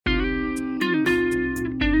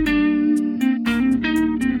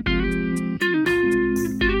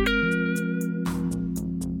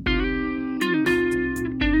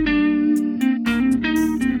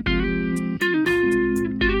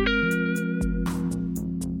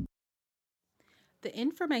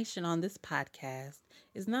information on this podcast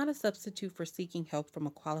is not a substitute for seeking help from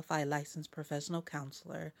a qualified licensed professional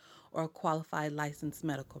counselor or a qualified licensed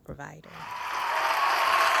medical provider.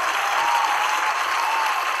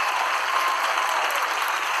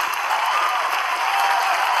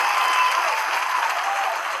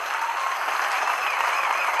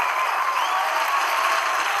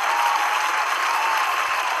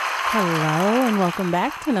 Hello and welcome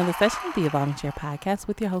back to another session of the Evolving Chair Podcast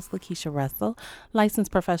with your host, Lakeisha Russell,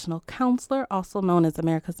 licensed professional counselor, also known as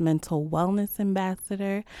America's Mental Wellness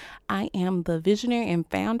Ambassador. I am the visionary and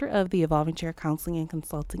founder of the Evolving Chair Counseling and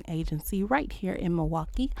Consulting Agency right here in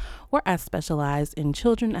Milwaukee, where I specialize in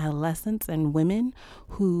children, adolescents, and women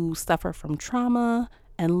who suffer from trauma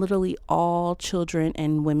and literally all children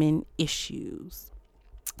and women issues.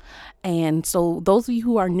 And so those of you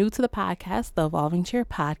who are new to the podcast, the Evolving Chair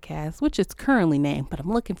Podcast, which is currently named, but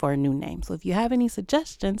I'm looking for a new name. So if you have any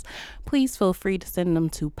suggestions, please feel free to send them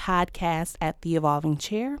to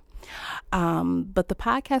podcast@theevolvingchair. But the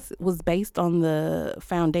podcast was based on the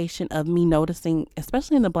foundation of me noticing,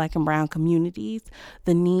 especially in the Black and Brown communities,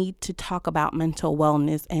 the need to talk about mental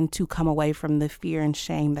wellness and to come away from the fear and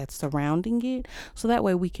shame that's surrounding it. So that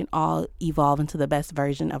way we can all evolve into the best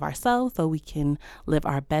version of ourselves so we can live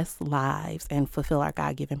our best lives and fulfill our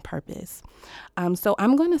God-given purpose. So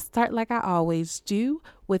I'm going to start like I always do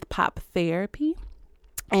with pop therapy.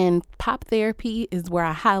 And pop therapy is where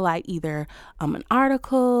I highlight either an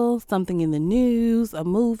article, something in the news, a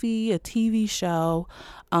movie, a TV show,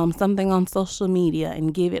 something on social media,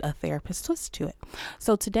 and give it a therapist twist to it.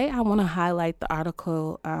 So today I want to highlight the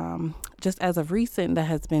article just as of recent that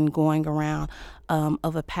has been going around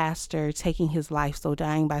of a pastor taking his life, so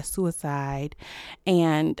dying by suicide.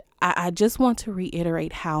 And I just want to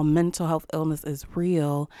reiterate how mental health illness is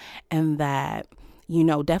real, and that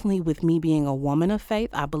definitely with me being a woman of faith,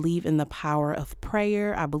 I believe in the power of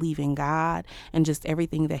prayer. I believe in God and just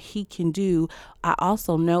everything that he can do. I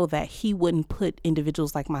also know that he wouldn't put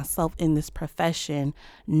individuals like myself in this profession,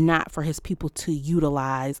 not for his people to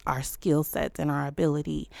utilize our skill sets and our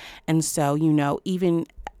ability. And so, even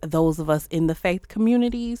those of us in the faith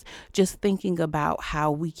communities, just thinking about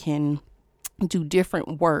how we can do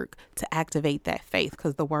different work to activate that faith,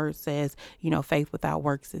 because the word says, faith without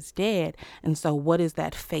works is dead. And so what is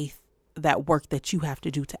that faith, that work that you have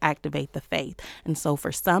to do to activate the faith? And so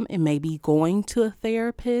for some, it may be going to a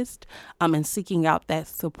therapist and seeking out that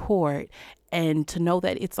support, and to know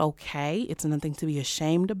that it's okay. It's nothing to be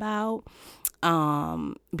ashamed about,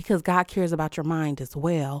 because God cares about your mind as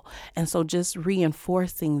well. And so just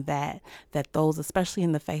reinforcing that those, especially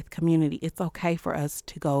in the faith community, it's okay for us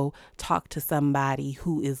to go talk to somebody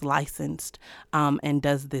who is licensed and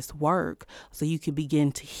does this work so you can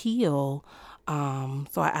begin to heal.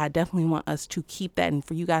 So I definitely want us to keep that, and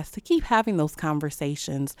for you guys to keep having those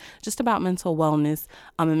conversations just about mental wellness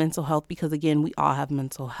and mental health, because again, we all have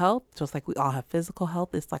mental health, just like we all have physical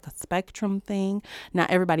health. It's like a spectrum thing. Now,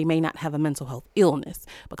 everybody may not have a mental health illness,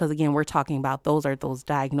 because again, we're talking about those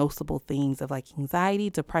diagnosable things of like anxiety,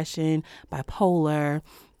 depression, bipolar,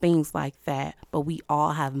 things like that. But we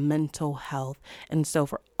all have mental health. And so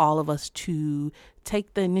for all of us to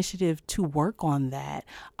take the initiative to work on that,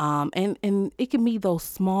 and it can be those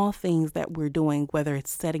small things that we're doing, whether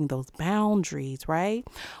it's setting those boundaries, right?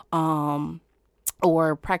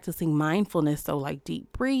 Or practicing mindfulness, so like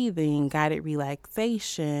deep breathing, guided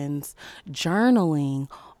relaxations, journaling.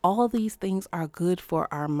 All these things are good for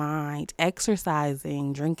our mind.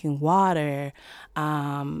 Exercising, drinking water,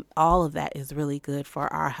 all of that is really good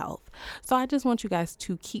for our health. So I just want you guys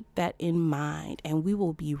to keep that in mind. And we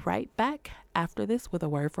will be right back after this with a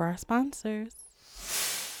word for our sponsors.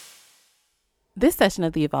 This session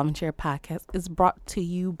of the Evolving Chair Podcast is brought to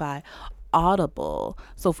you by Audible.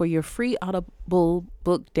 So for your free Audible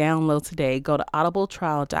book download today, go to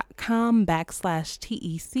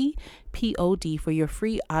audibletrial.com/TECPOD for your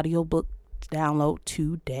free audiobook download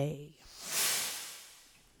today.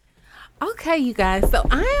 Okay, you guys, so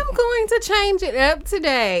I am going to change it up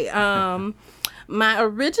today. My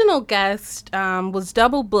original guest was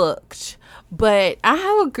double booked, but I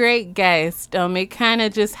have a great guest. It kind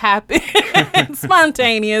of just happened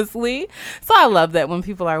spontaneously. So I love that when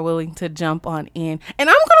people are willing to jump on in. And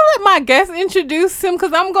I'm going to let my guest introduce him,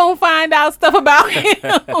 because I'm going to find out stuff about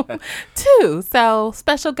him too. So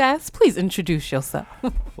special guest, please introduce yourself.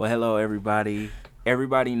 Well, hello, everybody.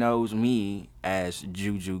 Everybody knows me as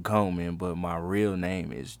JuJu Coleman, but my real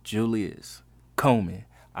name is Julius I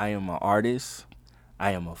am an artist.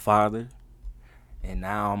 I am a father, and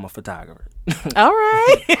now I'm a photographer. All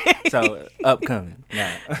right. So upcoming.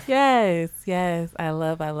 Yeah. Yes. I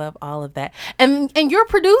love all of that. And you're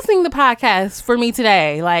producing the podcast for me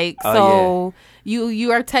today. Like, so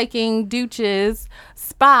you are taking Dooch's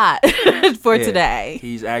spot for today.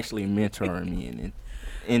 He's actually mentoring me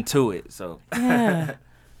into it. So yeah.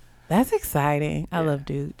 That's exciting. I love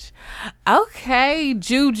Dooch. Okay,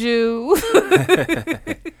 JuJu.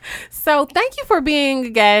 So thank you for being a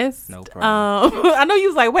guest. No problem. I know you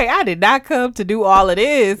was like, wait, I did not come to do all of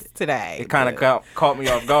this today. It kind of caught me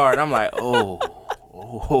off guard. I'm like, oh.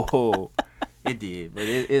 It did, but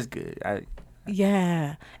it's good.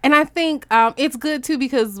 Yeah. And I think it's good, too,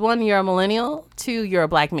 because, one, you're a millennial. Two, you're a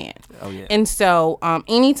black man. Oh, yeah. And so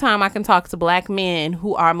anytime I can talk to black men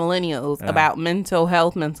who are millennials about mental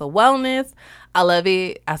health, mental wellness, I love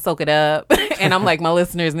it. I soak it up. And I'm like, my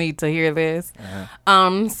listeners need to hear this.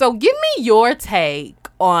 So give me your take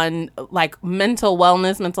on, like, mental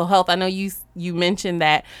wellness, mental health. I know you mentioned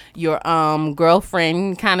that your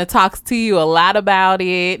girlfriend kind of talks to you a lot about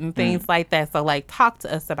it and things like that. So, like, talk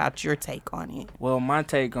to us about your take on it. Well, my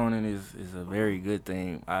take on it is a very good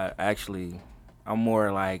thing. I'm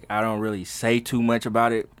more like, I don't really say too much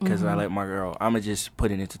about it because I let my girl, I'm going to just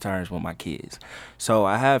put it into terms with my kids. So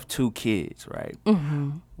I have 2 kids, right?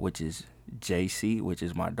 Which is JC, which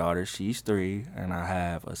is my daughter. She's 3. And I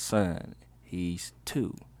have a son. He's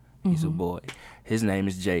 2. He's a boy. His name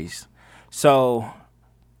is Jace. So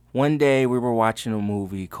one day we were watching a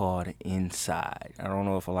movie called Inside. I don't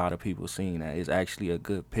know if a lot of people seen that. It's actually a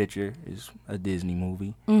good picture. It's a Disney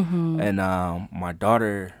movie. And my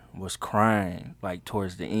daughter was crying like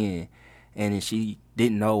towards the end, and then she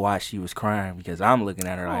didn't know why she was crying because I'm looking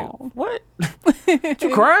at her like, what you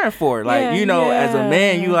crying for? Like, as a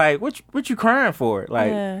man, you like, what you crying for?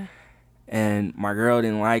 Like, and my girl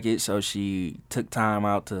didn't like it, so she took time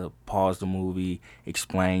out to pause the movie,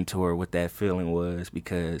 explain to her what that feeling was,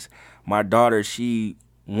 because my daughter, she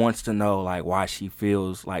wants to know like why she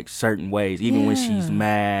feels like certain ways, even when she's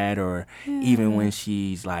mad or even when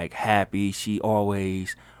she's like happy. She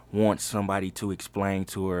always wants somebody to explain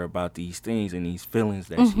to her about these things and these feelings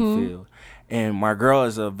that she feels. And my girl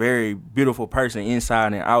is a very beautiful person inside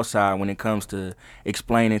and outside when it comes to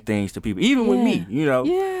explaining things to people, even with me,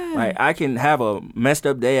 Like, I can have a messed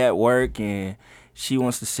up day at work and she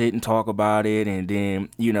wants to sit and talk about it, and then,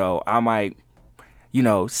 I might,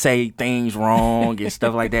 say things wrong and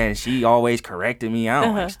stuff like that, and she always corrected me. I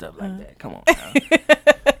don't like stuff like that. Come on now.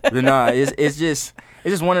 But no, it's just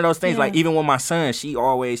one of those things. Like, even with my son, she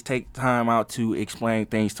always take time out to explain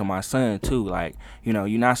things to my son too. Like, you're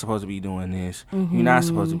not supposed to be doing this. You're not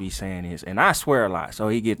supposed to be saying this. And I swear a lot, so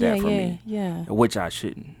he get that from me, which I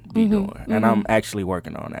shouldn't be doing. And I'm actually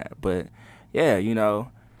working on that. But yeah,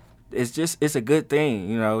 it's a good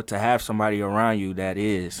thing, to have somebody around you that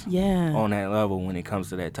is on that level when it comes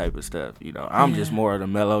to that type of stuff. I'm just more of the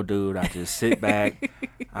mellow dude. I just sit back.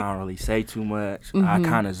 I don't really say too much. I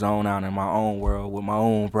kind of zone out in my own world with my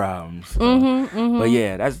own problems. So. But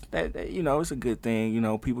yeah, that's it's a good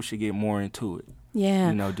thing. People should get more into it.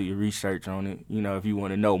 Yeah. Do your research on it, if you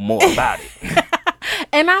want to know more about it.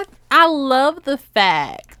 And I love the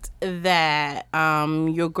fact that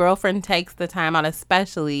your girlfriend takes the time out,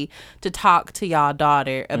 especially to talk to y'all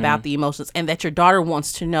daughter about the emotions, and that your daughter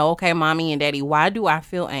wants to know, okay, mommy and daddy, why do I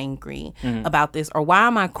feel angry about this, or why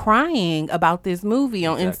am I crying about this movie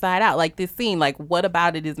on Inside Out, like this scene, like what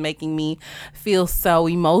about it is making me feel so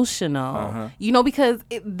emotional, because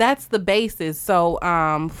that's the basis. So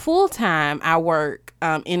full time I work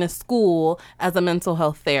in a school as a mental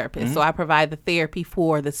health therapist, so I provide the therapy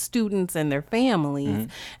for the students and their families.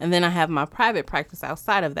 And then I have my private practice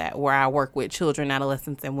outside of that where I work with children,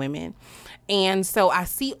 adolescents, and women. And so I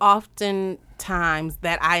see often times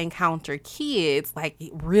that I encounter kids like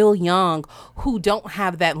real young who don't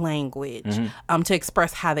have that language to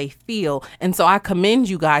express how they feel. And so I commend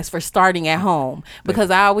you guys for starting at home,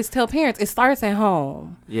 because I always tell parents it starts at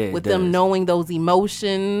home with them knowing those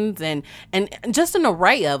emotions and just an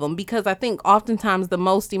array of them, because I think oftentimes the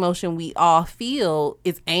most emotion we all feel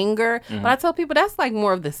is anger. But I tell people that's like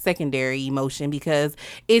more of the secondary emotion, because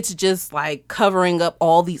it's just like covering up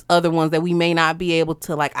all these other ones that we may not be able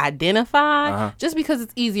to like identify. Just because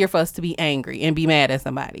it's easier for us to be angry and be mad at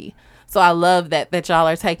somebody. So I love that y'all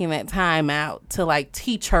are taking that time out to like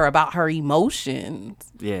teach her about her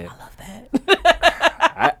emotions. Yeah. I love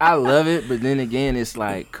that. I love it, but then again, it's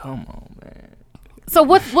like, come on, man. So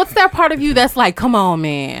what's that part of you that's like, come on,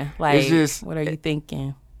 man? Like, what are you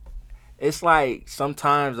thinking? It's like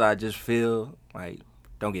sometimes I just feel like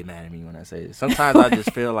don't get mad at me when I say this. Sometimes I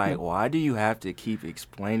just feel like, why do you have to keep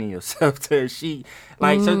explaining yourself to her?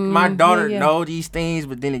 So my daughter know these things,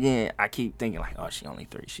 but then again, I keep thinking like, oh, she only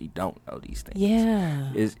 3. She don't know these things.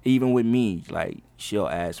 Yeah. It's even with me, like she'll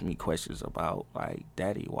ask me questions about like,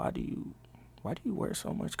 Daddy, why do you wear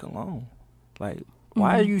so much cologne? Like,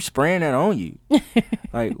 why are you spraying that on you?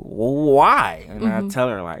 Like, why? And I tell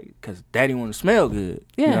her, like, because Daddy want to smell good.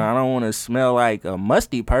 Yeah. You know, I don't want to smell like a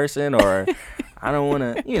musty person, or I don't want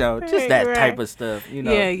to, just that type of stuff,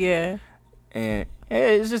 Yeah, yeah. And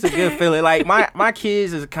it's just a good feeling. Like, my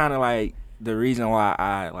kids is kind of like the reason why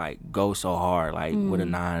I, like, go so hard, like, with a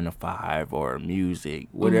 9 to 5 or music,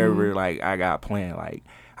 whatever, like, I got planned. Like,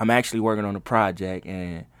 I'm actually working on a project,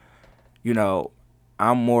 and,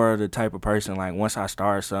 I'm more of the type of person, like, once I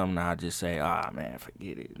start something, I just say, man,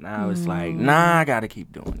 forget it. Now it's like, I got to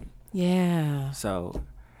keep doing it. Yeah. So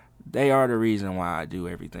they are the reason why I do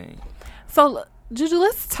everything. So, JuJu,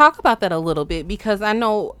 let's talk about that a little bit, because I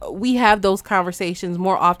know we have those conversations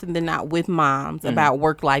more often than not with moms about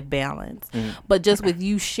work-life balance. But just with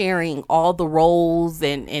you sharing all the roles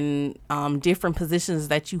and different positions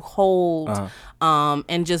that you hold,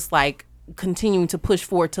 and just like continuing to push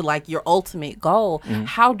forward to like your ultimate goal,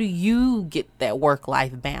 how do you get that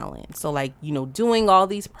work-life balance? So like, doing all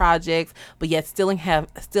these projects, but yet still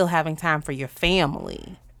having time for your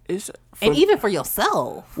family. And even for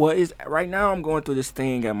yourself. Well, right now I'm going through this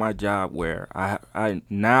thing at my job where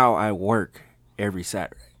I work every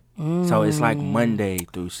Saturday. So it's like Monday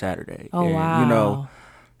through Saturday. Oh, and, wow.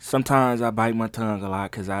 Sometimes I bite my tongue a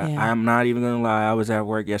lot because I'm not even going to lie. I was at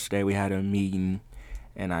work yesterday. We had a meeting,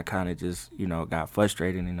 and I kind of just, got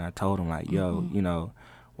frustrated, and I told him, like, yo,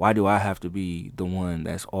 why do I have to be the one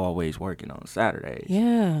that's always working on Saturdays?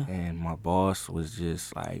 Yeah. And my boss was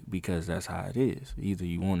just like, because that's how it is. Either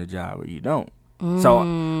you want a job or you don't. So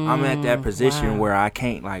I'm at that position where I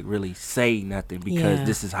can't like really say nothing, because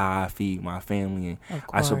this is how I feed my family, and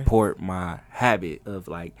I support my habit of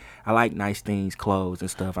like, I like nice things, clothes and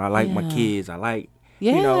stuff. I like my kids. I like,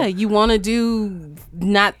 you want to do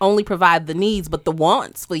not only provide the needs, but the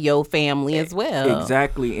wants for your family as well.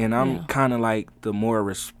 Exactly. And I'm kind of like the more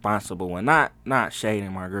responsible one. Not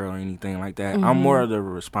shading my girl or anything like that. I'm more of the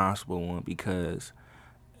responsible one, because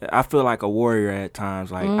I feel like a warrior at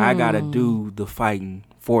times. Like, I got to do the fighting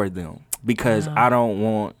for them, because I don't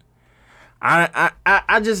want... I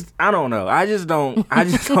don't know. I just don't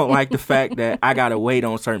like the fact that I got to wait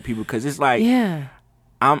on certain people, because it's like,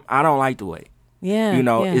 I don't like to wait. Yeah.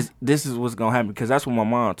 This is what's going to happen, because that's what my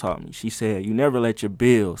mom taught me. She said, you never let your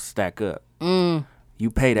bills stack up. You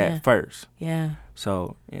pay that first. Yeah.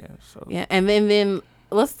 So. Yeah, and then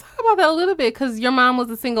let's talk about that a little bit, because your mom was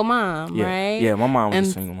a single mom, right? Yeah, my mom was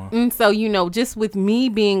a single mom. And so, just with me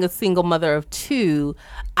being a single mother of 2,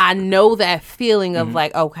 I know that feeling of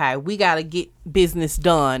like, okay, we got to get business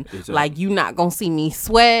done. Exactly. Like, you not going to see me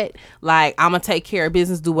sweat. Like, I'm going to take care of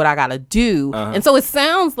business, do what I got to do. And so it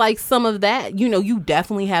sounds like some of that, you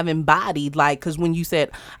definitely have embodied, like, because when you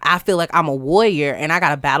said, I feel like I'm a warrior and I got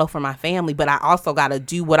to battle for my family, but I also got to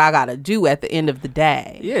do what I got to do at the end of the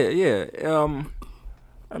day. Yeah.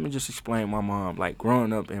 Let me just explain my mom. Like,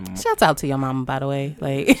 growing up in... Shouts out to your mama, by the way.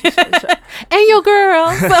 Like, and your girl.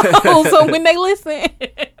 So when they listen.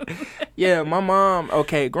 Yeah, my mom...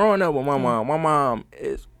 Okay, growing up with my mom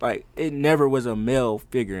is, like, it never was a male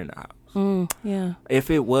figure in the house. Yeah. If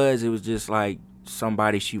it was just, like,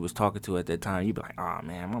 somebody she was talking to at that time, you'd be like, oh,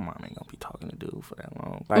 man, my mom ain't gonna be talking to dude for that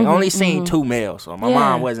long. Like, only seen 2 males, so my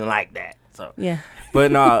mom wasn't like that. So yeah.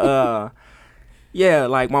 But, no, yeah,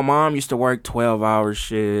 like, my mom used to work 12-hour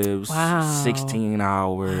shifts, 16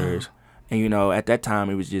 hours. And, at that time,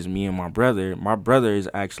 it was just me and my brother. My brother is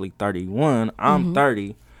actually 31. I'm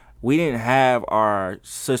 30. We didn't have our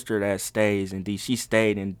sister that stays in D.C. She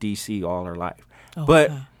stayed in D.C. all her life. Okay.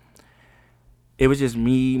 But it was just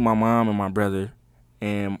me, my mom, and my brother.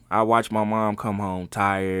 And I watched my mom come home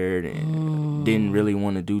tired and didn't really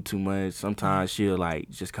want to do too much. Sometimes she'll, like,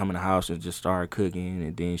 just come in the house and just start cooking,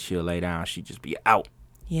 and then she'll lay down. She'd just be out.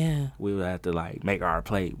 Yeah. We'll have to, like, make our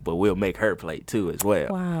plate, but we'll make her plate, too, as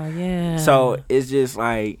well. Wow, yeah. So it's just,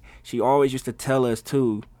 like, she always used to tell us,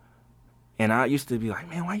 too. And I used to be like,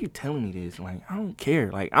 man, why you telling me this? Like, I don't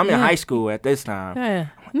care. Like, I'm in high school at this time. Yeah.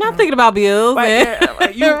 Not thinking about bills.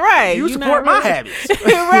 Like, you, right. You support my habits.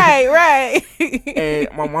 Right. And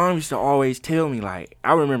my mom used to always tell me, like,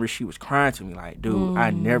 I remember she was crying to me, like, dude, I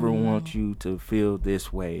never want you to feel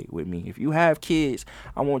this way with me. If you have kids,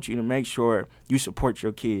 I want you to make sure you support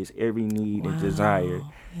your kids' every need and desire.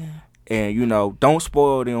 Yeah. And, you know, don't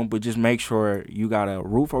spoil them, but just make sure you got a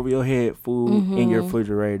roof over your head, food in your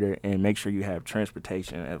refrigerator, and make sure you have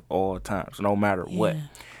transportation at all times, no matter what.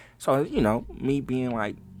 So, you know, me being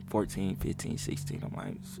like 14, 15, 16, I'm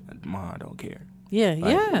like, Mom, I don't care. Yeah,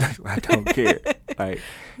 like, I don't care. Like,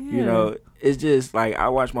 you know, it's just like I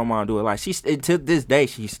watch my mom do it. Like, to this day,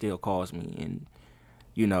 she still calls me and,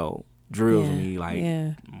 you know, drills me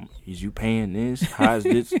like, is you paying this? How is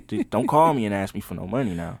this? Don't call me and ask me for no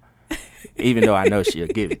money now. Even though I know she'll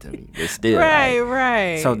give it to me, but still,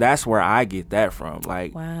 right. So that's where I get that from.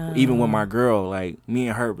 Like, even with my girl, like me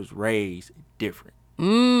and her was raised different.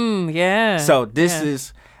 So this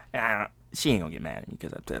is, she ain't gonna get mad at me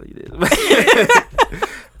because I'm telling you this,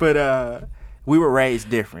 but we were raised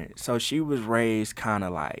different. So she was raised kind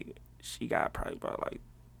of like, she got probably about like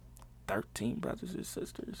 13 brothers and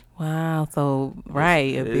sisters. Wow. So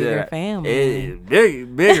a bigger family.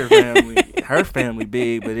 Bigger family. Her family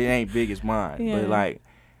big, but it ain't big as mine. But like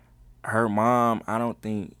her mom, I don't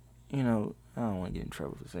think, you know, I don't want to get in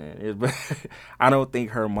trouble for saying this, but I don't think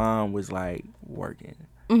her mom was like working.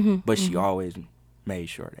 But she always made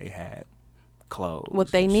sure they had clothes,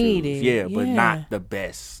 what they needed. But not the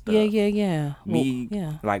best stuff. Me,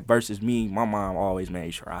 like versus me, my mom always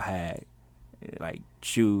made sure I had like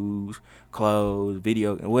shoes, clothes,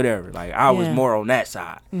 video, and whatever. Like I was more on that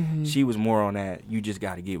side. She was more on that. You just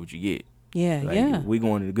got to get what you get. We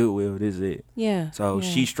going to the Goodwill. This is it. So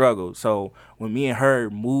she struggled. So when me and her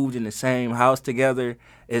moved in the same house together,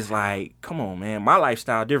 it's like, come on, man, my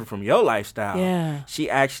lifestyle different from your lifestyle. She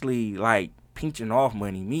actually like pinching off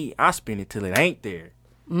money. Me, I spend it till it ain't there.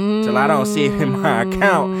 Till I don't see it in my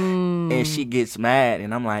account. And she gets mad.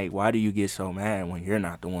 And I'm like, why do you get so mad when you're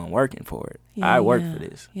not the one working for it? I work for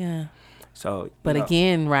this. So, but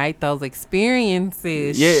again, right, those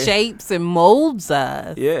experiences shapes and molds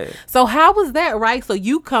us. So how was that, right? So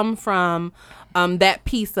you come from that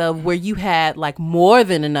piece of where you had like more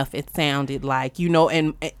than enough, it sounded like, you know,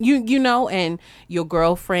 and you know, and your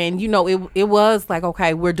girlfriend, you know, it was like,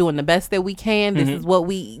 okay, we're doing the best that we can. This is what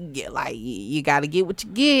we get. Like, you got to get what you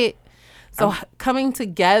get. So coming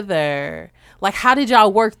together, like, how did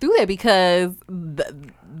y'all work through that? Because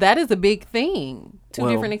that is a big thing. Two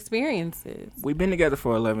different experiences. We've been together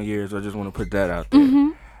for 11 years. I just want to put that out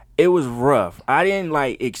there. It was rough. I didn't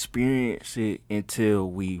like experience it until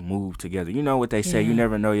we moved together. You know what they say, you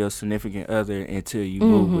never know your significant other until you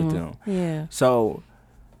move with them. So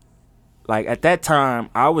like at that time,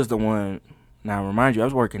 I was the one, now remind you, I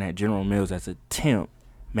was working at General Mills as a temp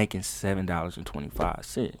making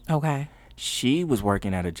 $7.25. Okay. She was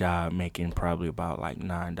working at a job making probably about like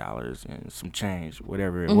 $9 and some change,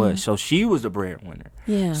 whatever it was. So she was the breadwinner.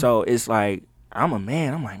 So it's like, I'm a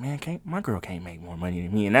man. I'm like, man, my girl can't make more money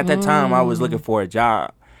than me. And at that time, I was looking for a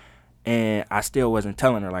job, and I still wasn't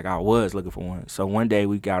telling her like I was looking for one. So one day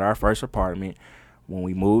we got our first apartment. When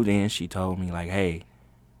we moved in, she told me like, hey,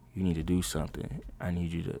 you need to do something. I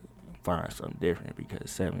need you to find something different because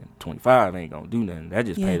 $7.25 ain't gonna do nothing. That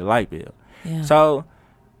just pay the light bill. So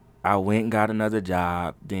I went and got another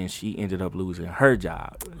job. Then she ended up losing her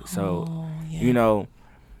job. So, you know,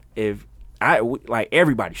 like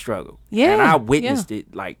everybody struggled. And I witnessed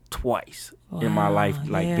it like twice in my life,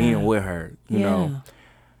 like being with her, you know.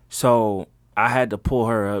 So I had to pull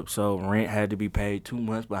her up. So rent had to be paid 2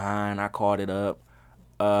 months behind. I called it up.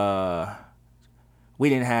 We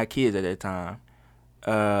didn't have kids at that time.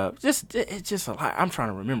 It's just a lot. I'm trying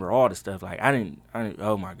to remember all the stuff. Like I didn't,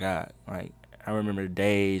 oh my God. Like I remember the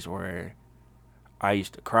days where I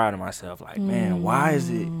used to cry to myself like, man, why is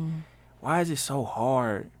it so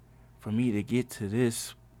hard for me to get to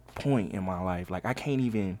this point in my life? Like I can't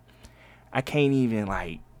even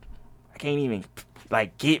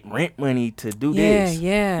get rent money to do this.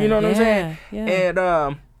 You know what I'm saying? And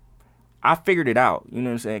I figured it out. You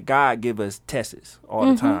know what I'm saying? God give us tests all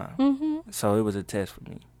the time. So it was a test for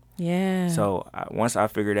me. So once I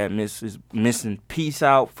figured that missing piece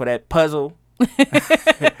out for that puzzle,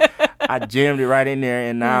 I jammed it right in there,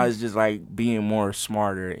 and now it's just like being more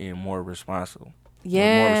smarter and more responsible.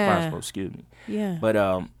 More responsible, excuse me. But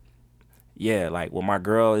like with my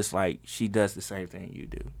girl, it's like she does the same thing you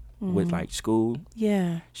do with like school.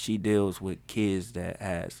 She deals with kids that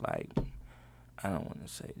has like, I don't want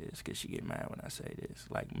to say this because she get mad when I say this,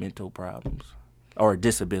 like mental problems or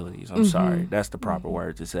disabilities. I'm sorry, that's the proper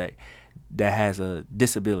word to say. That has a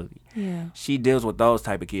disability. She deals with those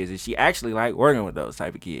type of kids, and she actually like working with those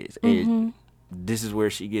type of kids. And this is where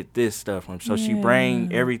she get this stuff from. So she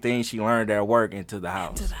bring everything she learned at work into the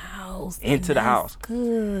house. Into the house.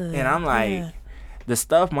 Good. And I'm like, the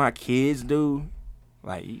stuff my kids do,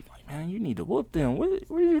 like man, you need to whoop them. What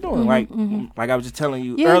are you doing? Like I was just telling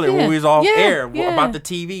you Yeah, earlier when we was off air yeah. about the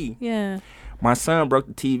TV. Yeah. My son broke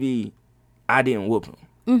the TV. I didn't whoop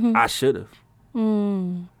him. I should have.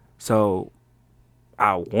 So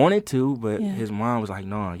I wanted to, but his mom was like,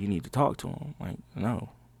 no, you need to talk to him. Like, no,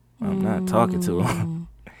 I'm not talking to him.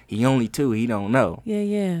 He only 2. He don't know.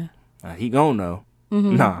 Yeah. He gonna know.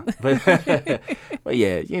 Nah, but but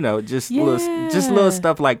yeah, you know, just little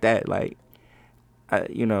stuff like that. Like,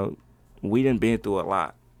 you know, we done been through a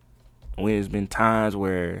lot. There's been times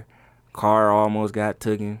where car almost got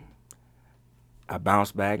taken. I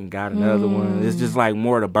bounced back and got another one. It's just like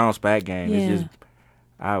more of the bounce back game. It's just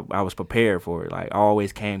I was prepared for it. Like, I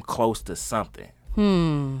always came close to something.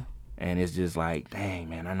 And it's just like, dang,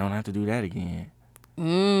 man, I know not to do that again.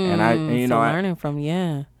 And you know, learning from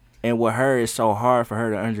and with her, it's so hard for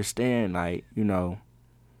her to understand. Like, you know,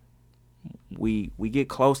 we get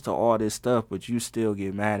close to all this stuff, but you still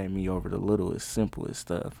get mad at me over the littlest, simplest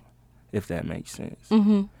stuff, if that makes sense.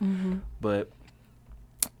 But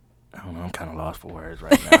I don't know. I'm kind of lost for words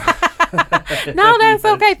right now. No, that's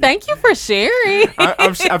okay. Thank you for sharing.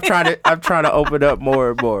 I'm trying to open up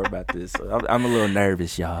more and more about this. So I'm a little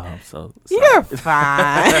nervous, y'all. So you're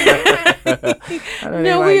fine.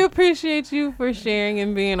 No, we appreciate you for sharing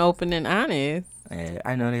and being open and honest. And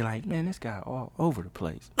I know they like, man, this guy all over the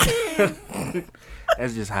place.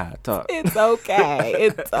 That's just how I talk. It's okay.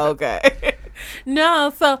 It's okay.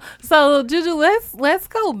 No, so JuJu, let's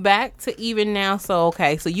go back to even now. So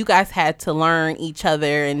okay, so you guys had to learn each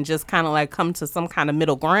other and just kind of like come to some kind of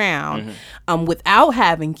middle ground, without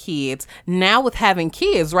having kids. Now with having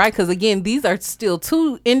kids, right? Because again, these are still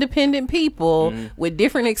 2 independent people with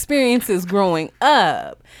different experiences growing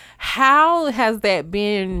up. How has that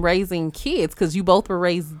been raising kids? Because you both were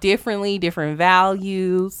raised differently, different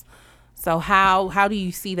values. So how do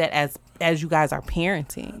you see that as you guys are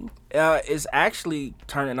parenting? It's actually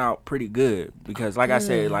turning out pretty good because, like I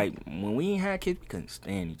said, like when we ain't had kids, we couldn't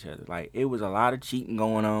stand each other. Like, it was a lot of cheating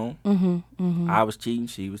going on. I was cheating,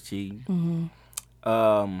 she was cheating.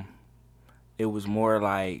 It was more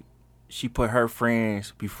like she put her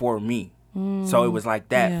friends before me, so it was like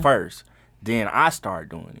that first. Then I started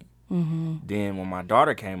doing it. Then when my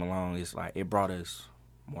daughter came along, it's like it brought us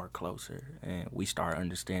more closer, and we start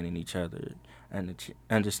understanding each other and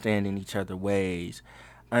understanding each other ways,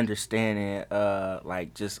 understanding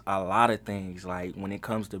like just a lot of things, like when it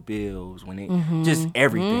comes to bills, when it just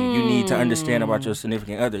everything you need to understand about your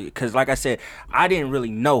significant other. Because like I said, I didn't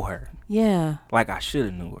really know her like I should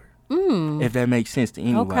have knew her, if that makes sense to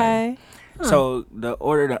anybody. Okay. So the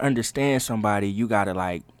order to understand somebody, you gotta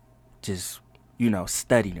like just, you know,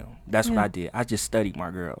 study them. That's what I did. I just studied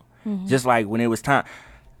my girl. Just like when it was time,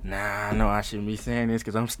 nah, I know I shouldn't be saying this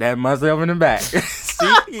because I'm stabbing myself in the back.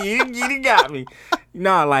 See, you got me.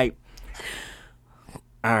 No, like,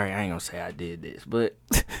 all right, I ain't gonna say I did this, but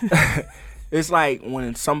it's like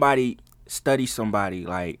when somebody studies somebody,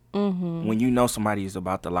 like when you know somebody is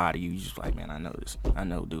about to lie to you, you just like, man, I know this. I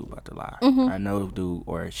know dude about to lie. I know dude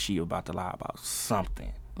or she about to lie about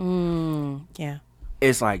something. Yeah.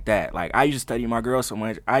 It's like that. Like, I used to study my girl so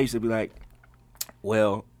much. I used to be like,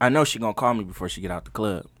 well, I know she gonna call me before she get out the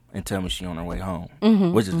club and tell me she on her way home,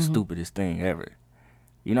 which is the stupidest thing ever.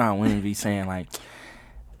 You know how women be saying like,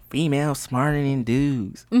 females smarter than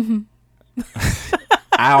dudes.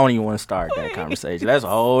 I don't even want to start that conversation. That's a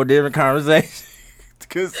whole different conversation.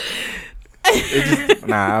 Cause it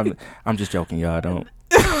just, I'm just joking, y'all. Don't.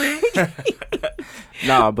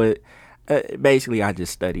 No, but basically, I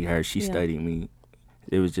just studied her. She studied me.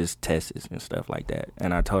 It was just tests and stuff like that.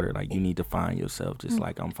 And I told her, like, you need to find yourself just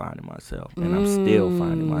like I'm finding myself. And I'm still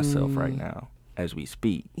finding myself right now as we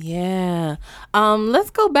speak. Yeah. Let's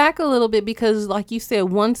go back a little bit because, like you said,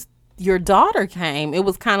 once your daughter came, it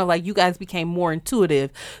was kind of like you guys became more intuitive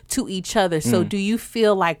to each other. So do you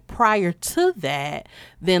feel like prior to that,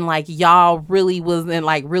 then like y'all really wasn't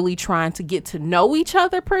like really trying to get to know each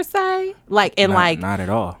other per se? Like, and not at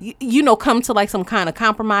all. You know, come to like some kind of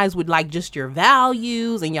compromise with like just your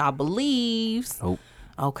values and y'all beliefs? Nope.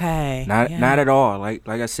 Okay. Not at all. Like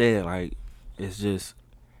I said, like, it's just,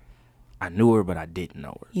 I knew her, but I didn't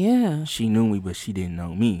know her. Yeah. She knew me, but she didn't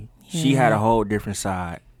know me. Yeah. She had a whole different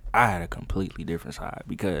side. I had a completely different side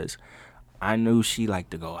because I knew she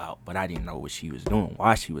liked to go out, but I didn't know what she was doing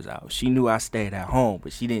while she was out. She knew I stayed at home,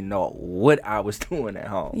 but she didn't know what I was doing at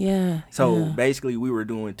home. Yeah. So basically, we were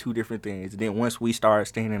doing 2 different things. Then once we started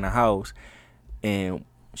staying in the house and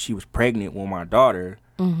she was pregnant with my daughter,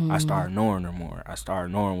 I started knowing her more. I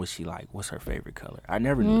started knowing what she like, what's her favorite color. I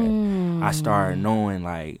never knew that. I started knowing,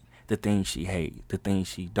 like, the things she hate, the things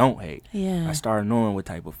she don't hate. Yeah. I started knowing what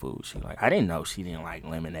type of food she like. I didn't know she didn't like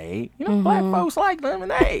lemonade. You know, black folks like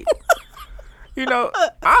lemonade. You know,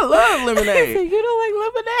 I love lemonade. So you don't like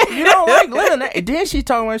lemonade? You don't like lemonade. And then she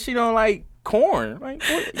talking about she don't like corn. Like,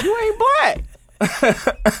 what? You ain't black.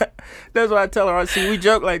 That's what I tell her. See, we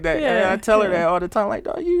joke like that. Yeah, and I tell her that all the time. Like,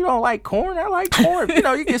 dog, you don't like corn? I like corn. You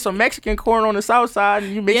know, you get some Mexican corn on the south side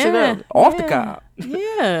and you mix it up off the cob.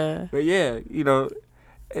 Yeah. But yeah, you know,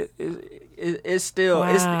 it's still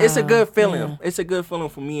Wow. it's a good feeling. Yeah. It's a good feeling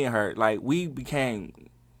for me and her. Like, we became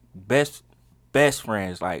best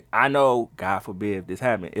friends. Like, I know, God forbid, if this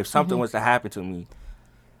happened, if something was to happen to me,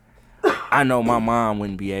 I know my mom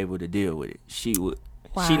wouldn't be able to deal with it. She would.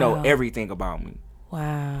 Wow. She know everything about me.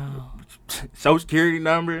 Wow. Social security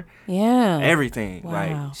number. Yeah. Everything. Wow.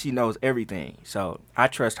 Like, she knows everything. So I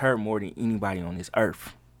trust her more than anybody on this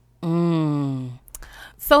earth.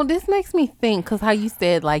 So this makes me think, because how you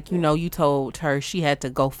said, like, you know, you told her she had to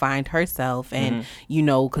go find herself, and you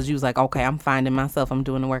know, because you was like, okay, I'm finding myself, I'm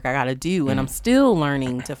doing the work I gotta do, and I'm still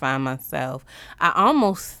learning to find myself. I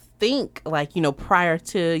almost think, like, you know, prior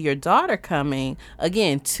to your daughter coming,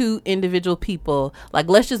 again, two individual people, like,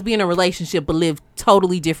 let's just be in a relationship but live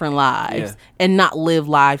totally different lives and not live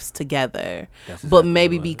lives together. That's but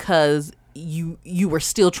maybe because you were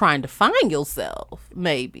still trying to find yourself,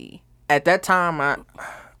 maybe. At that time, I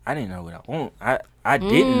didn't know what I want. I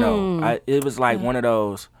didn't know. It was like one of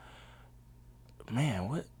those,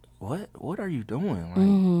 man, what are you doing?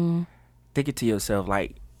 Like, thinking to yourself,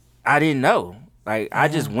 like, I didn't know. Like, I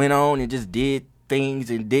just went on and just did things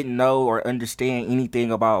and didn't know or understand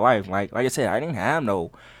anything about life. Like I said, I didn't have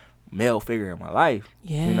no male figure in my life.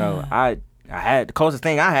 Yeah. You know, I had, the closest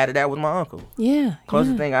thing I had to that was my uncle. Yeah.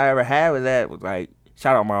 Closest thing I ever had with that was, like,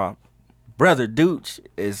 shout out my brother Dooch,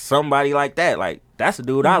 is somebody like that. Like, that's a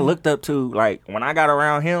dude I looked up to. Like, when I got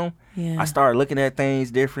around him, I started looking at things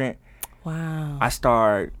different. Wow. I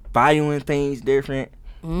started valuing things different.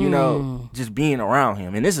 You know, just being around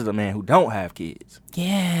him. And this is a man who don't have kids.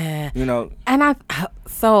 Yeah. You know. And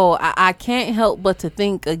I can't help but to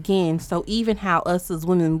think again, so even how us as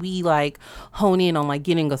women, we like hone in on like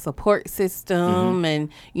getting a support system and,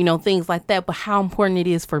 you know, things like that. But how important it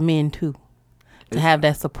is for men too. To have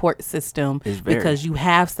that support system, because you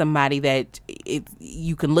have somebody that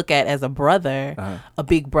you can look at as a brother, a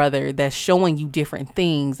big brother that's showing you different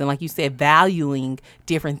things, and like you said, valuing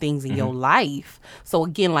different things in your life. So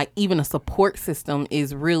again, like, even a support system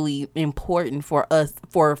is really important for us,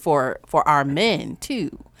 for our men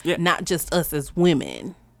too, not just us as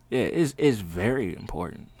women. Yeah, it's very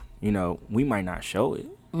important. You know, we might not show it.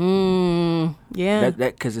 Yeah, that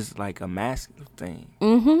because it's like a masculine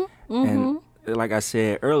thing. And like I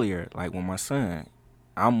said earlier, like, with my son,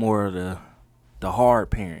 I'm more of the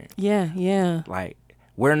hard parent. Yeah. Like,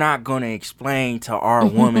 we're not gonna explain to our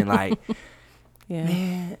woman, like,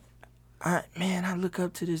 man, I look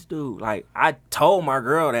up to this dude. Like, I told my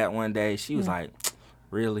girl that one day. She was like,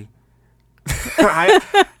 really?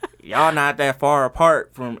 Y'all not that far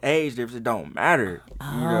apart from age difference. It don't matter.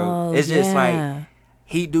 You know, it's just like,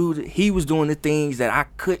 he was doing the things that I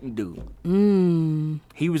couldn't do.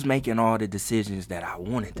 He was making all the decisions that I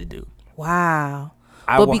wanted to do. Wow.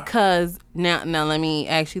 Because now let me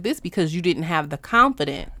ask you this, because you didn't have the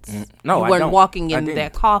confidence. No, you weren't walking in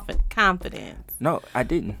that confidence. No, I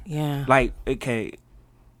didn't. Yeah. Like, okay,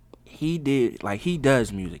 he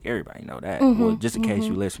does music. Everybody know that. Well, just in case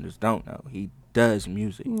you listeners don't know, he does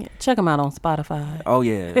music. Yeah. Check him out on Spotify. Oh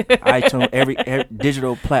yeah, iTunes, every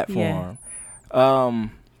digital platform.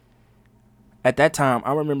 At that time,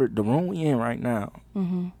 I remember the room we in right now.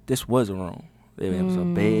 This was a room. It was a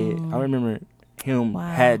bed. I remember him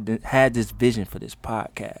had this vision for this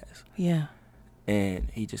podcast. Yeah. And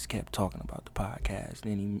he just kept talking about the podcast.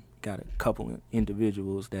 Then he got a couple of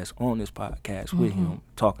individuals that's on this podcast with him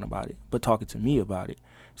talking about it, but talking to me about it.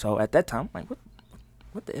 So at that time, I'm like,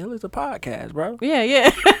 what the hell is a podcast, bro?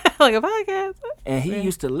 Yeah. Like a podcast. And he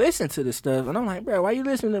used to listen to this stuff, and I'm like, bro, why you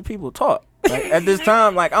listening to people talk? Like, at this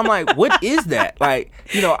time, like, I'm like, what is that? Like,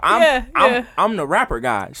 you know, I'm the rapper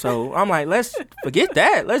guy, so I'm like, let's forget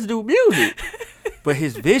that. Let's do music. But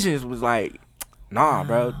his visions was like, nah,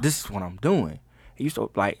 bro, this is what I'm doing. I used to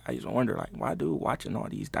wonder, like, why dude watching all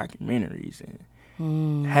these documentaries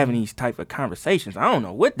and having these type of conversations? I don't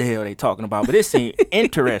know what the hell they talking about, but it seemed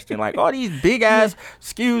interesting. Like, all these big ass,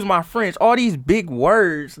 excuse my French, all these big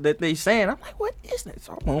words that they saying. I'm like, what is this?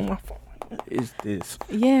 I'm on my phone. What is this?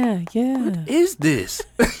 Yeah. What is this?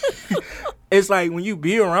 It's like, when you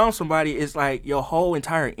be around somebody, it's like your whole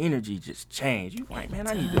entire energy just changed. You like, man,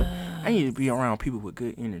 I need to be around people with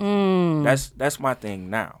good energy. That's my thing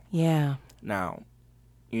now. Yeah. Now,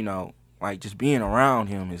 you know, like just being around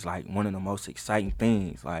him is like one of the most exciting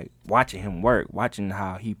things. Like watching him work, watching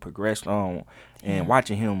how he progressed on, and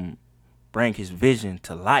watching him bring his vision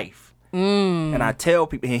to life. And I tell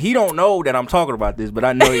people, and he don't know that I'm talking about this, but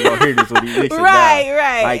I know he gonna hear this when he listens right, down.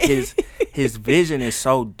 Right. Like his vision is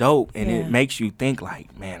so dope, and it makes you think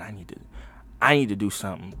like, man, I need to do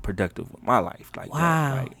something productive with my life. Like,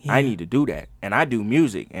 wow, that. Like I need to do that, and I do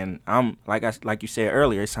music, and I'm like you said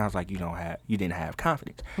earlier. It sounds like you didn't have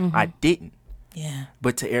confidence. I didn't. Yeah.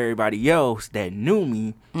 But to everybody else that knew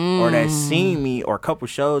me or that seen me or a couple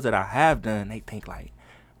shows that I have done, they think like,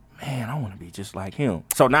 man, I want to be just like him.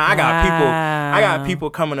 So now I got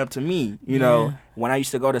people coming up to me, you know, when I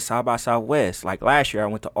used to go to South by Southwest, like last year I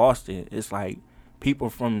went to Austin. It's like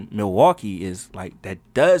people from Milwaukee is like that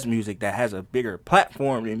does music that has a bigger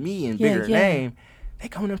platform than me and bigger name. They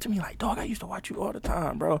coming up to me like, dog, I used to watch you all the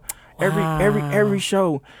time, bro. Every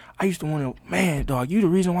show, I used to want to, man, dog, you the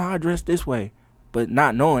reason why I dress this way. But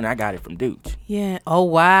not knowing I got it from Dooch. Yeah. Oh,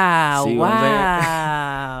 wow. See wow. what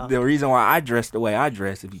I'm saying? The reason why I dress the way I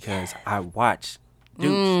dress is because I watched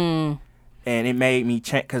Dooch. And it made me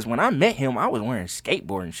change. Because when I met him, I was wearing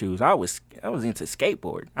skateboarding shoes. I was into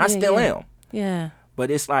skateboarding. I still am. Yeah.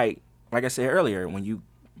 But it's like I said earlier, when you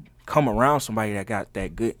come around somebody that got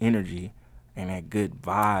that good energy and that good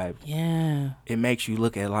vibe, it makes you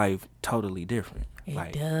look at life totally different. It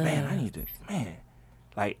like, does. Man.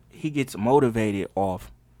 Like, he gets motivated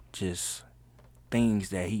off just things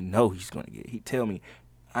that he know he's going to get. He tell me,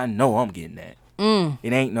 I know I'm getting that.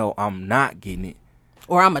 It ain't no I'm not getting it.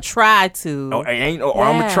 Or I'm going to try to. Or it ain't or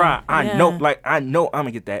I'm going to try. I know I'm going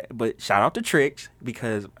to get that. But shout out to Tricks,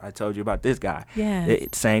 because I told you about this guy. Yeah.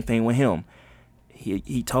 Same thing with him.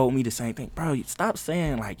 He told me the same thing. Bro, stop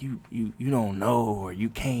saying like you don't know or you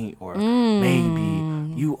can't or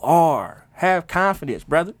maybe. You are. Have confidence,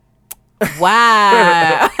 brother.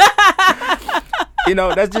 Wow. You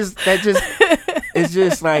know, it's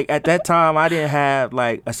just like at that time I didn't have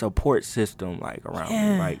like a support system like around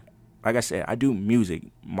me. Like I said, I do music.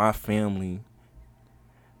 My family,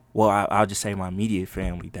 well, I'll just say my immediate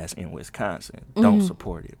family that's in Wisconsin don't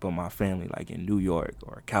support it, but my family like in New York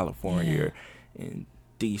or California or in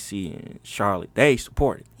DC and Charlotte, they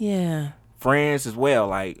support it. Yeah. Friends as well,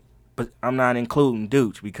 like, but I'm not including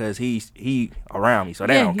Dooch because he around me, so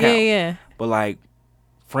that don't count. Yeah. But like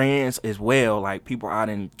friends as well, like people out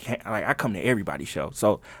in like I come to everybody's show.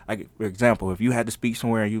 So like for example, if you had to speak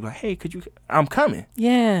somewhere and you like, hey, I'm coming.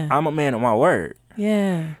 Yeah. I'm a man of my word.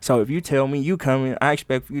 Yeah. So if you tell me you coming, I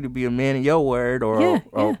expect for you to be a man of your word or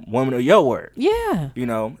a woman of your word. Yeah. You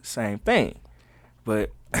know, same thing.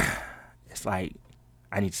 But it's like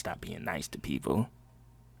I need to stop being nice to people.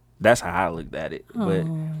 That's how I looked at it. But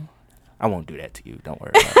I won't do that to you. Don't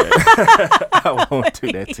worry about that. I won't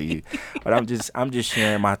do that to you. But I'm just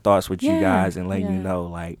sharing my thoughts with you guys and letting you know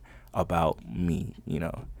like about me, you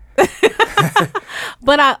know.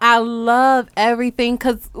 But I love everything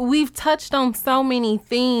because we've touched on so many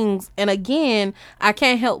things. And again, I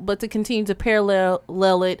can't help but to continue to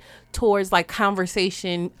parallel it towards like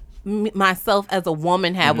conversation myself as a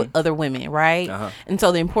woman have with other women, right? And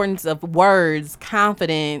so the importance of words,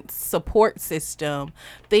 confidence, support system,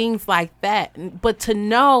 things like that. But to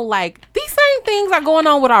know like these same things are going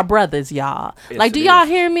on with our brothers, y'all. Yes, like, do y'all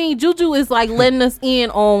hear me? JuJu is like letting us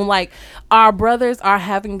in on like our brothers are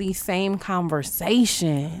having these same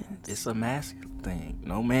conversations. It's a masculine thing.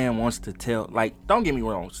 No man wants to tell. Like, don't get me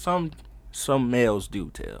wrong. Some males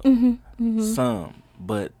do tell. Some.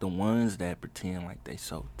 But the ones that pretend like they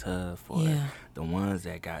so tough or the ones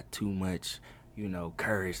that got too much, you know,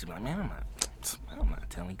 courage to be like, man, I'm not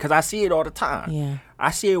telling you. Because I see it all the time. Yeah. I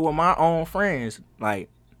see it with my own friends. Like,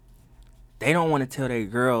 they don't want to tell their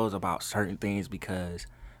girls about certain things because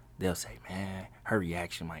they'll say, man, her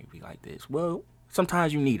reaction might be like this. Well,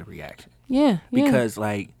 sometimes you need a reaction. Yeah. Because,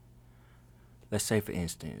 like, let's say, for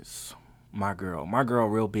instance, my girl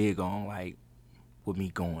real big on, like, with me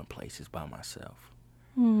going places by myself.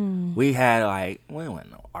 We had like, well, it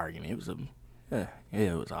wasn't no argument. It was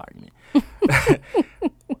it was an argument.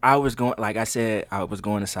 I was going, like I said, I was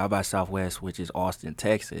going to South by Southwest, which is Austin,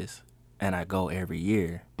 Texas, and I go every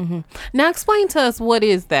year. Now explain to us, what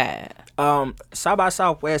is that? South by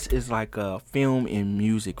Southwest is like a film and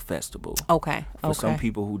music festival. Okay. For some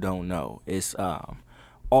people who don't know, it's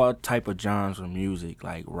all type of genres of music,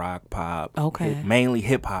 like rock, pop, mainly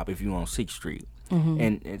hip hop. If you on 6th Street.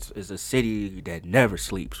 And it's a city that never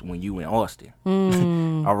sleeps when you in Austin.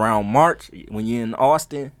 Around March, when you're in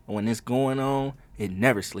Austin, when it's going on, it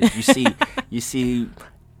never sleeps. You see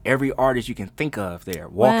every artist you can think of there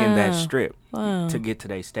walking that strip. to get to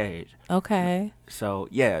their stage. Okay. So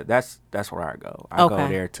yeah, that's where I go. I go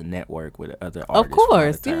there to network with other artists. Of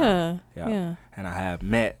course, yeah. And I have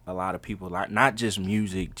met a lot of people, like not just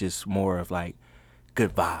music, just more of like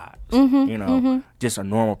good vibes. You know, just a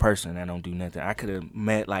normal person that don't do nothing. I could have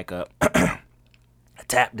met like a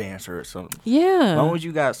tap dancer or something. Yeah. As long as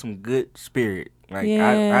you got some good spirit. Like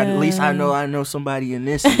I at least I know somebody in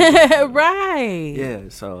this. Right. Yeah.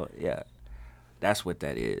 So yeah, that's what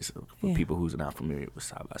that is for people who's not familiar with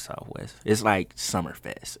South by Southwest. It's like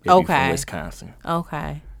Summerfest. If you're from Wisconsin.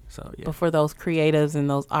 Okay. So yeah. But for those creatives and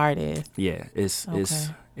those artists. Yeah, it's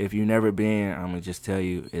if you've never been, I'm gonna just tell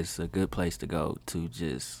you, it's a good place to go to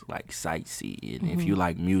just like sightsee. And if you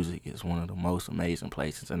like music, it's one of the most amazing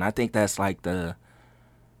places. And I think that's like the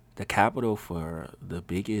capital for the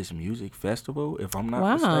biggest music festival, if I'm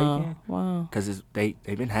not mistaken. Wow. Because they've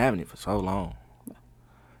been having it for so long.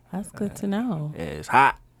 That's good to know. Yeah, it's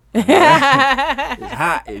hot. It's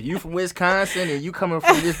hot. If you from Wisconsin and you coming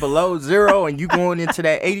from this below zero and you going into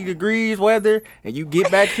that 80 degrees weather and you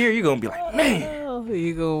get back here, you're going to be like, man.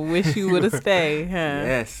 You going to wish you would have stayed, huh?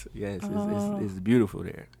 Yes. It's beautiful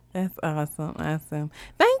there. That's awesome.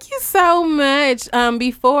 Thank you so much.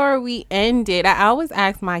 Before we end it, I always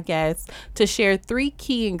ask my guests to share 3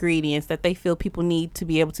 key ingredients that they feel people need to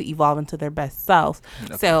be able to evolve into their best selves.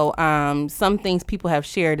 Okay. So some things people have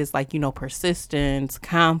shared is like, persistence,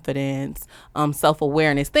 confidence,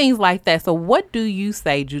 self-awareness, things like that. So what do you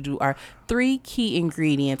say, JuJu, are 3 key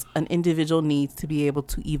ingredients an individual needs to be able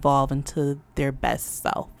to evolve into their best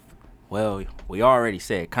self? Well, we already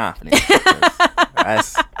said confidence.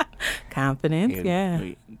 That's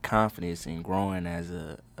confidence, confidence in growing as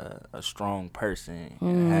a strong person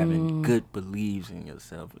and having good beliefs in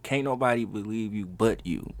yourself. Can't nobody believe you but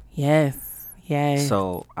you. Yes.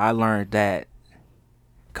 So I learned that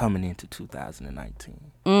coming into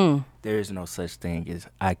 2019. There is no such thing as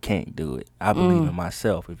I can't do it. I believe in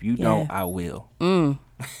myself. If you don't, I will. Come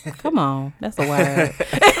on. That's a word.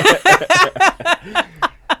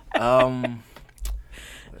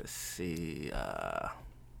 Let's see.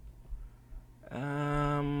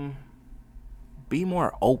 Be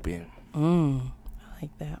more open. I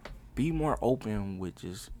like that. Be more open with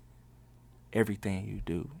just everything you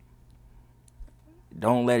do.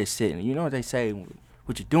 Don't let it sit. You know what they say?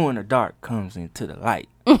 What you do in the dark comes into the light.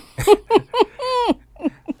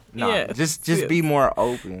 Just be more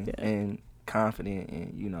open and confident,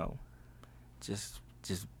 and just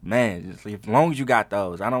as long as you got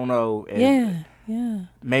those. I don't know if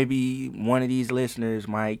maybe one of these listeners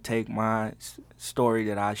might take my story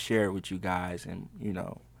that I shared with you guys and you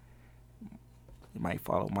might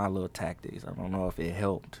follow my little tactics. I don't know if it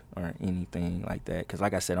helped or anything like that, because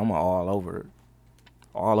like I said, I'm an all over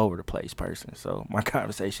the place person, so my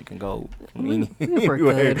conversation can go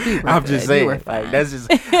anywhere. I'm just saying, like that's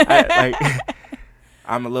just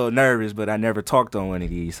I'm a little nervous, but I never talked on one of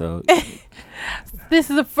these, so this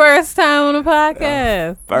is the first time on the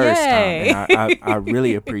podcast. First time. And I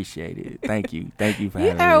really appreciate it. Thank you for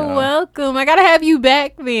having me. You're welcome. I gotta have you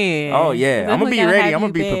back then. Oh yeah, I'm gonna be ready. I'm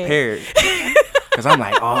gonna be prepared, because I'm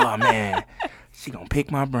like, oh man, she gonna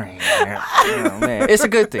pick my brain. Man, it's a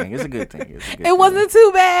good thing. It wasn't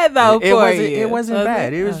too bad though. It wasn't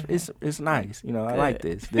bad. It's nice. I like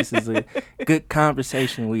this. This is a good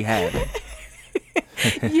conversation we had.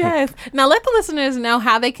 Yes. Now let the listeners know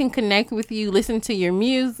how they can connect with you, listen to your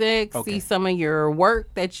music, see some of your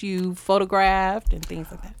work that you photographed and things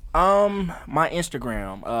like that. My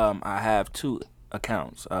Instagram, I have 2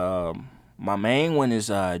 accounts. My main one is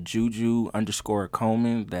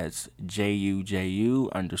JuJu_Coleman. That's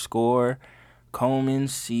JuJu_ Coleman, Coleman.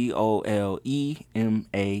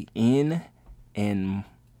 And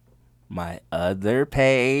my other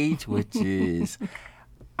page, which is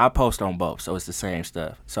I post on both, so it's the same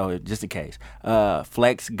stuff. So just in case,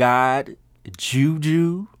 Flex God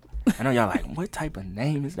JuJu. I know y'all like, what type of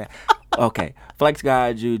name is that? Okay, Flex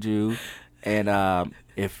God JuJu. And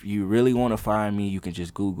if you really want to find me, you can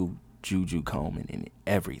just Google JuJu Coleman and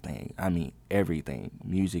everything. I mean everything.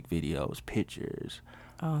 Music videos, pictures.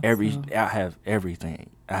 Awesome. I have everything.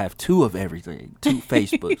 I have 2 of everything. 2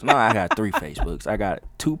 Facebooks. No, I got 3 Facebooks. I got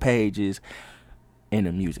 2 pages and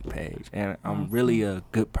a music page. And I'm really a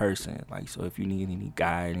good person. Like, so if you need any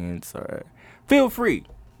guidance, or feel free,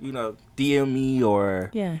 DM me or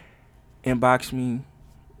inbox me,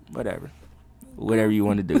 whatever you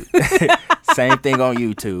want to do. Same thing on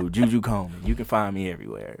YouTube, JuJu Coleman. You can find me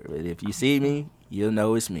everywhere. But if you see me, you'll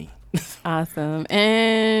know it's me. Awesome.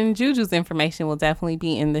 And JuJu's information will definitely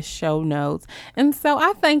be in the show notes. And so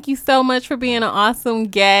I thank you so much for being an awesome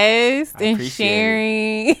guest and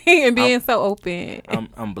sharing and being so open.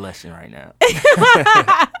 I'm blushing right now.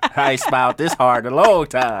 I ain't smiled this hard in a long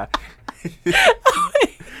time.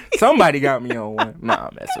 Somebody got me on one. Nah,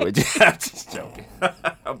 I'm messing with you. I'm just joking.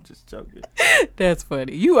 I'm just joking. That's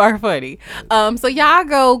funny. You are funny. So y'all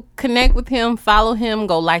go connect with him, follow him,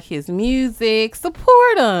 go like his music,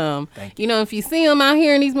 support him. Thank you. You know, if you see him out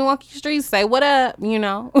here in these Milwaukee streets, say what up, you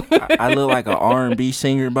know. I look like an R&B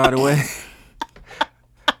singer, by the way.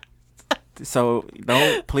 So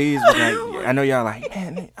don't please. I know y'all like,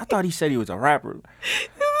 man, I thought he said he was a rapper.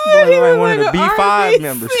 Like one of the B5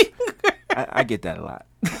 members. I get that a lot.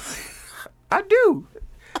 I do.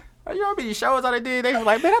 You know, these shows how they did. They were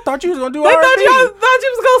like, man, I thought you was gonna do R&B. Thought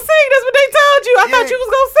you was gonna sing. That's what they told you. I thought you was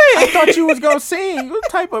gonna sing. I thought you was gonna sing. What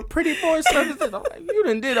type of pretty boy stuff is this? I'm like, you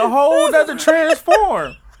done did a whole other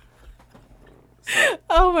transform.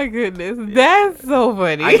 Oh my goodness, that's so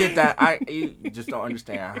funny. I get that. You just don't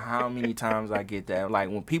understand how many times I get that. Like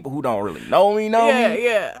when people who don't really know me know me.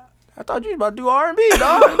 Yeah. I thought you was about to do R&B,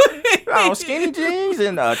 dog. Skinny jeans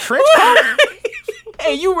and a trench coat.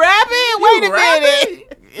 And you rapping? Wait a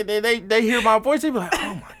minute. And then they hear my voice. They be like,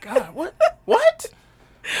 oh my God, what?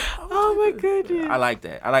 Oh my goodness. I like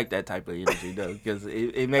that. I like that type of energy though, because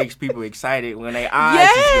it makes people excited when they eyes.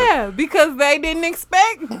 Yeah, because they didn't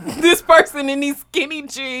expect this person in these skinny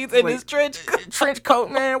jeans and this trench coat,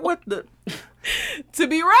 man. What the? To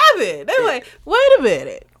be rapping. They're like, wait a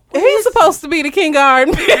minute. He's supposed to be the king of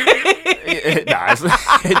R&B. Nah,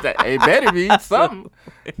 it better be something.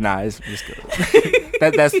 Nah, it's good.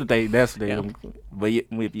 That's what they. But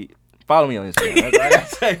if you follow me on Instagram,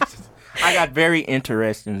 I got very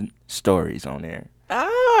interesting stories on there. All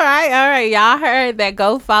right. Y'all heard that.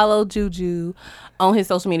 Go follow JuJu on his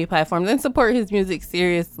social media platforms and support his music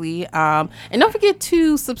seriously. And don't forget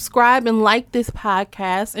to subscribe and like this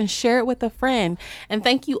podcast and share it with a friend. And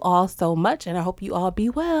thank you all so much. And I hope you all be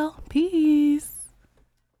well. Peace.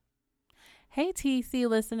 Hey, TC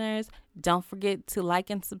listeners. Don't forget to like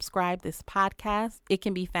and subscribe this podcast. It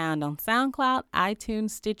can be found on SoundCloud, iTunes,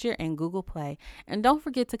 Stitcher, and Google Play. And don't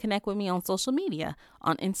forget to connect with me on social media,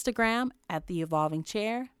 on Instagram at The Evolving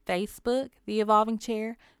Chair, Facebook, The Evolving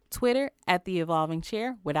Chair, Twitter at The Evolving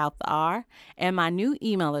Chair without the R, and my new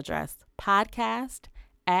email address,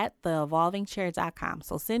 podcast@theevolvingchair.com.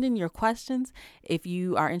 So send in your questions if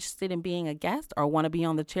you are interested in being a guest or want to be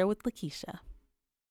on the chair with Lakeisha.